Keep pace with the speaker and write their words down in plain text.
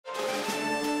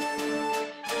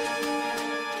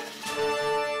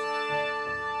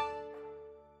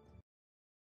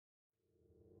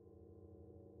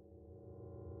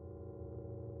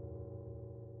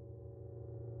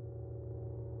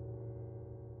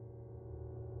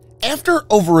After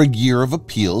over a year of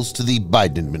appeals to the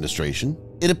Biden administration,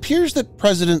 it appears that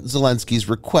President Zelensky's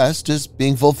request is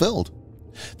being fulfilled.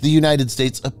 The United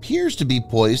States appears to be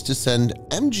poised to send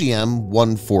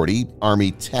MGM-140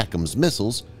 Army ATACMS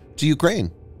missiles to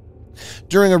Ukraine.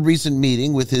 During a recent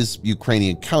meeting with his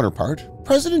Ukrainian counterpart,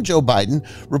 President Joe Biden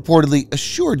reportedly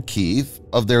assured Kyiv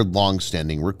of their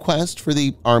long-standing request for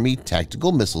the Army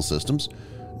tactical missile systems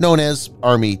known as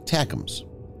Army ATACMS.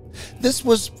 This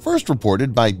was first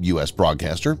reported by U.S.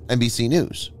 broadcaster NBC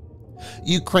News.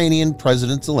 Ukrainian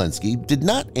President Zelensky did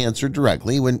not answer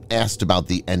directly when asked about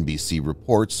the NBC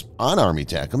reports on Army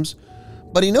ATACMS,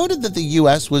 but he noted that the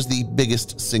U.S. was the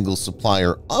biggest single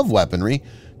supplier of weaponry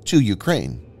to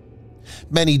Ukraine.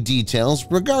 Many details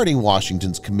regarding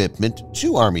Washington's commitment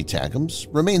to Army ATACMS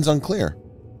remains unclear.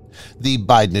 The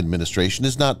Biden administration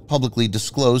has not publicly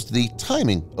disclosed the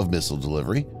timing of missile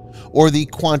delivery or the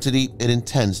quantity it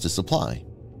intends to supply.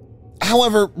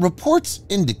 However, reports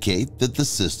indicate that the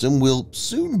system will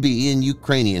soon be in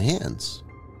Ukrainian hands.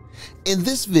 In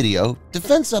this video,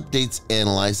 Defense Updates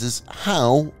analyzes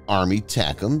how Army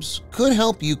ATACMS could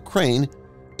help Ukraine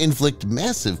inflict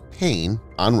massive pain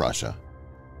on Russia.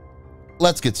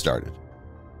 Let's get started.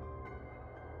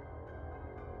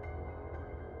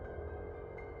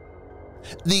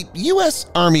 The U.S.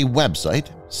 Army website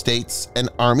states an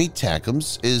Army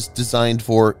ATACMS is designed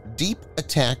for deep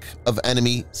attack of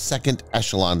enemy second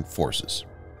echelon forces.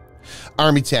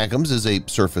 Army ATACMS is a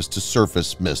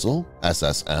surface-to-surface missile,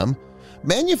 SSM,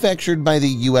 manufactured by the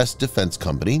U.S. defense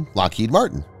company Lockheed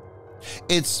Martin.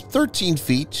 It's 13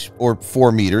 feet or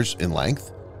 4 meters in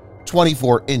length,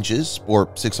 24 inches or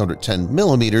 610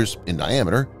 millimeters in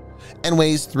diameter, and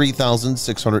weighs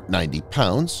 3,690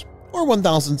 pounds or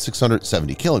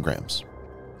 1,670 kilograms.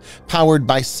 Powered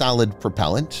by solid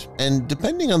propellant, and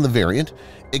depending on the variant,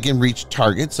 it can reach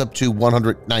targets up to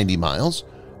 190 miles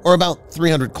or about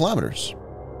 300 kilometers.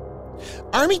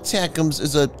 Army ATACMS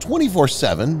is a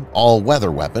 24/7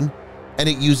 all-weather weapon, and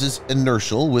it uses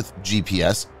inertial with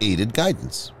GPS-aided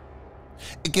guidance.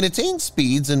 It can attain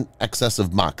speeds in excess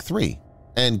of Mach 3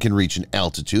 and can reach an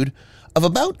altitude of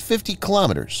about 50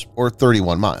 kilometers or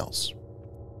 31 miles.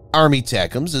 Army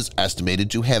ATACMS is estimated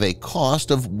to have a cost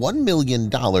of $1 million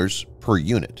per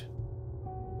unit.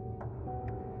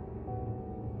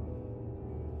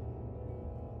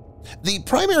 The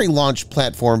primary launch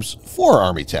platforms for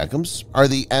Army ATACMS are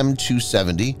the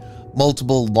M270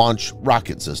 Multiple Launch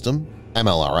Rocket System,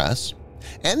 MLRS,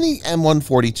 and the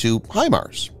M142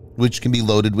 HIMARS, which can be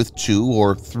loaded with 2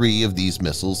 or 3 of these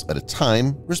missiles at a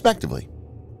time, respectively.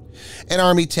 An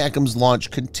Army ATACMS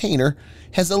launch container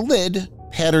has a lid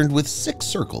patterned with 6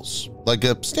 circles, like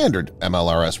a standard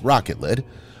MLRS rocket lid,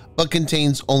 but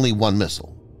contains only 1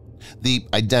 missile. The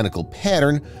identical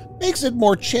pattern makes it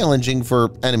more challenging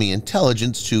for enemy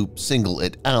intelligence to single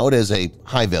it out as a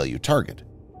high-value target.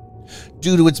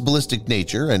 Due to its ballistic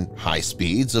nature and high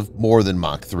speeds of more than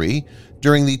Mach 3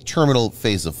 during the terminal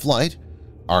phase of flight,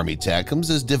 Army ATACMS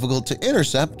is difficult to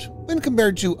intercept when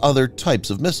compared to other types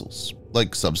of missiles,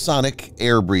 like subsonic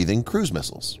air-breathing cruise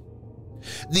missiles.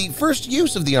 The first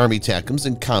use of the Army ATACMS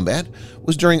in combat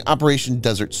was during Operation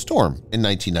Desert Storm in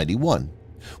 1991,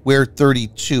 where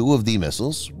 32 of the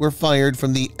missiles were fired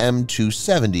from the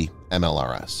M270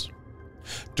 MLRS.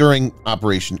 During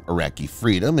Operation Iraqi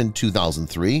Freedom in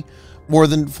 2003, more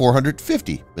than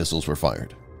 450 missiles were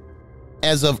fired.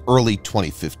 As of early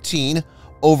 2015,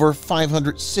 over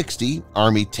 560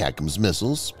 Army ATACMS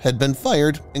missiles had been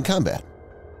fired in combat.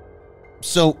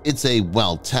 So it's a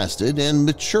well-tested and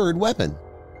matured weapon.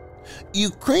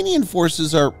 Ukrainian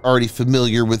forces are already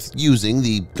familiar with using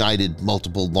the Guided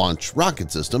Multiple Launch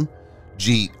Rocket System,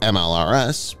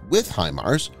 GMLRS, with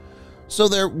HIMARS, so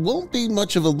there won't be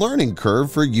much of a learning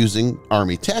curve for using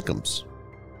Army ATACMS.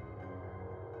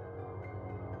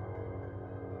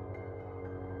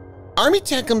 Army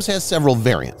ATACMS has several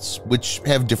variants, which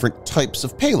have different types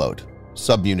of payload,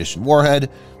 submunition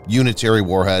warhead, unitary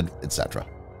warhead, etc.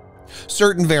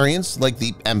 Certain variants, like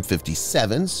the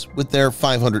M57s with their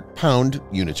 500-pound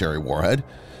unitary warhead,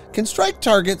 can strike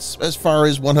targets as far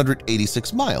as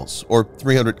 186 miles or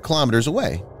 300 kilometers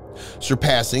away,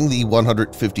 surpassing the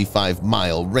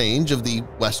 155-mile range of the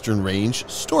Western Range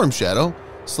Storm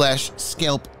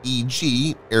Shadow/Scalp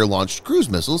EG air-launched cruise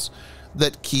missiles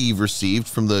that Kyiv received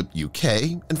from the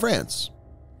UK and France.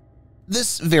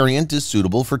 This variant is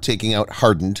suitable for taking out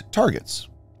hardened targets.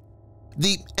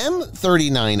 The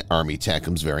M39 Army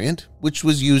ATACMS variant, which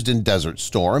was used in Desert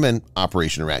Storm and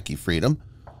Operation Iraqi Freedom,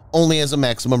 only has a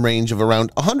maximum range of around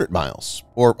 100 miles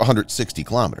or 160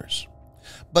 kilometers.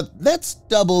 But that's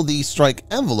double the strike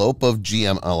envelope of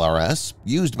GMLRS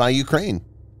used by Ukraine.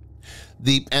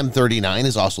 The M39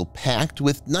 is also packed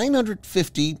with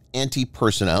 950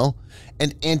 anti-personnel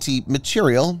and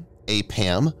anti-material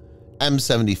APAM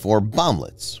M74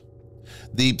 bomblets.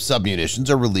 The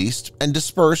submunitions are released and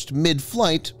dispersed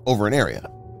mid-flight over an area.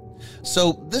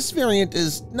 So this variant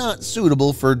is not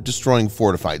suitable for destroying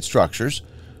fortified structures,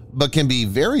 but can be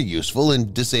very useful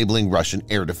in disabling Russian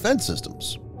air defense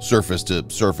systems,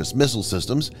 surface-to-surface missile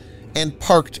systems, and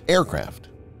parked aircraft.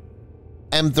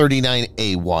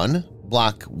 M39A1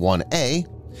 Block 1A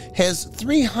has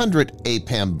 300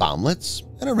 APAM bomblets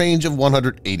and a range of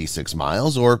 186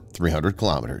 miles or 300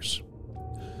 kilometers.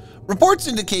 Reports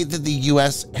indicate that the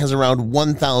U.S. has around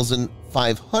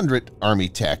 1,500 Army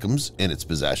ATACMS in its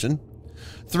possession,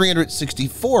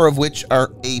 364 of which are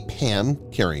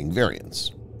APAM-carrying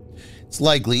variants. It's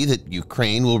likely that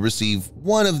Ukraine will receive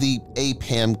one of the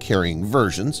APAM-carrying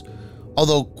versions,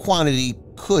 although quantity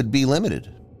could be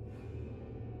limited.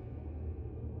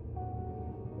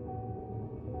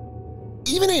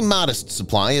 Even a modest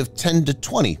supply of 10 to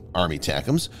 20 Army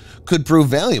ATACMS could prove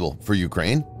valuable for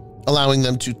Ukraine, allowing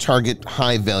them to target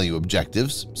high-value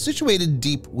objectives situated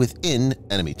deep within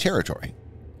enemy territory.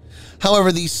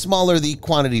 However, the smaller the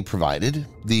quantity provided,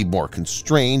 the more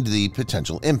constrained the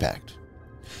potential impact.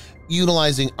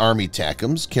 Utilizing Army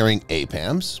ATACMS carrying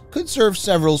APAMs could serve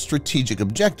several strategic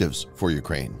objectives for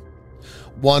Ukraine.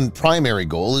 One primary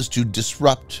goal is to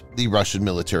disrupt the Russian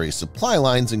military supply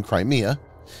lines in Crimea,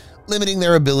 limiting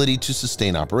their ability to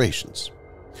sustain operations.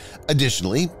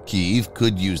 Additionally, Kyiv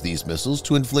could use these missiles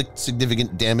to inflict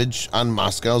significant damage on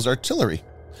Moscow's artillery,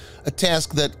 a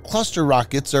task that cluster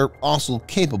rockets are also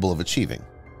capable of achieving.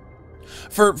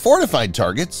 For fortified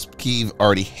targets, Kyiv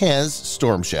already has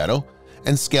Storm Shadow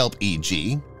and Scalp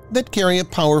EG that carry a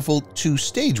powerful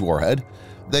two-stage warhead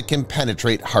that can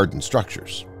penetrate hardened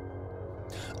structures.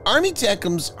 Army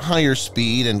ATACMS' higher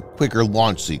speed and quicker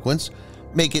launch sequence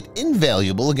make it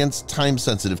invaluable against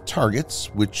time-sensitive targets,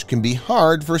 which can be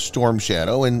hard for Storm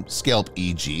Shadow and Scalp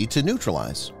EG to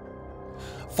neutralize.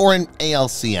 For an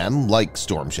ALCM like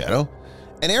Storm Shadow,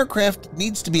 an aircraft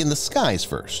needs to be in the skies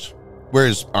first,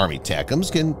 whereas Army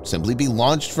ATACMS can simply be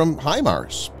launched from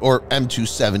HIMARS or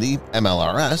M270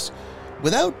 MLRS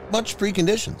without much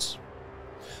preconditions.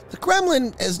 The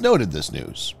Kremlin has noted this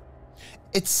news.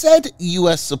 It said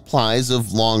U.S. supplies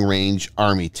of long-range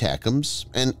Army ATACMS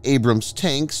and Abrams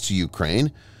tanks to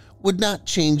Ukraine would not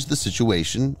change the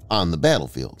situation on the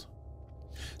battlefield.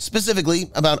 Specifically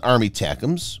about Army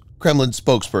ATACMS, Kremlin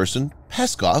spokesperson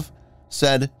Peskov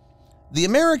said, "The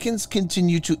Americans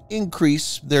continue to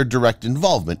increase their direct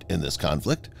involvement in this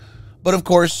conflict, but of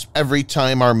course, every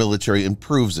time our military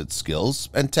improves its skills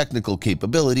and technical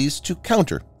capabilities to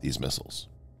counter these missiles."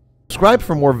 Subscribe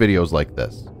for more videos like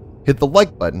this. Hit the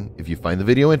like button if you find the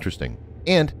video interesting,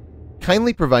 and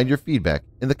kindly provide your feedback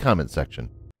in the comment section.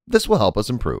 This will help us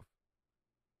improve.